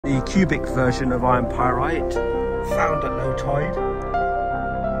the cubic version of iron pyrite, found at low tide.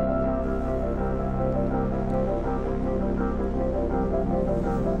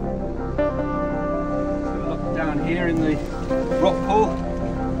 So look down here in the rock pool,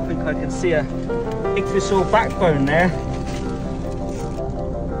 I think I can see a ichthyosaur backbone there.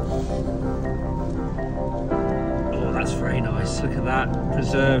 Oh, that's very nice. Look at that,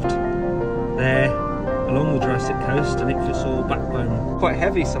 preserved there along the Jurassic coast, an ichthyosaur backbone. Quite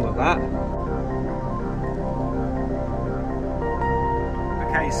heavy, some of that.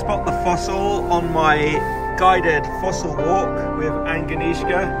 Okay, spot the fossil on my guided fossil walk with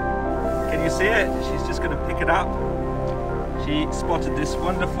Anganishka. Can you see it? She's just going to pick it up. She spotted this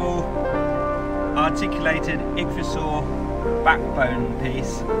wonderful articulated ichthyosaur backbone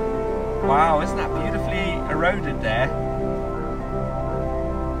piece. Wow, isn't that beautifully eroded there?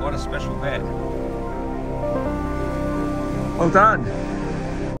 What a special bit. Well done.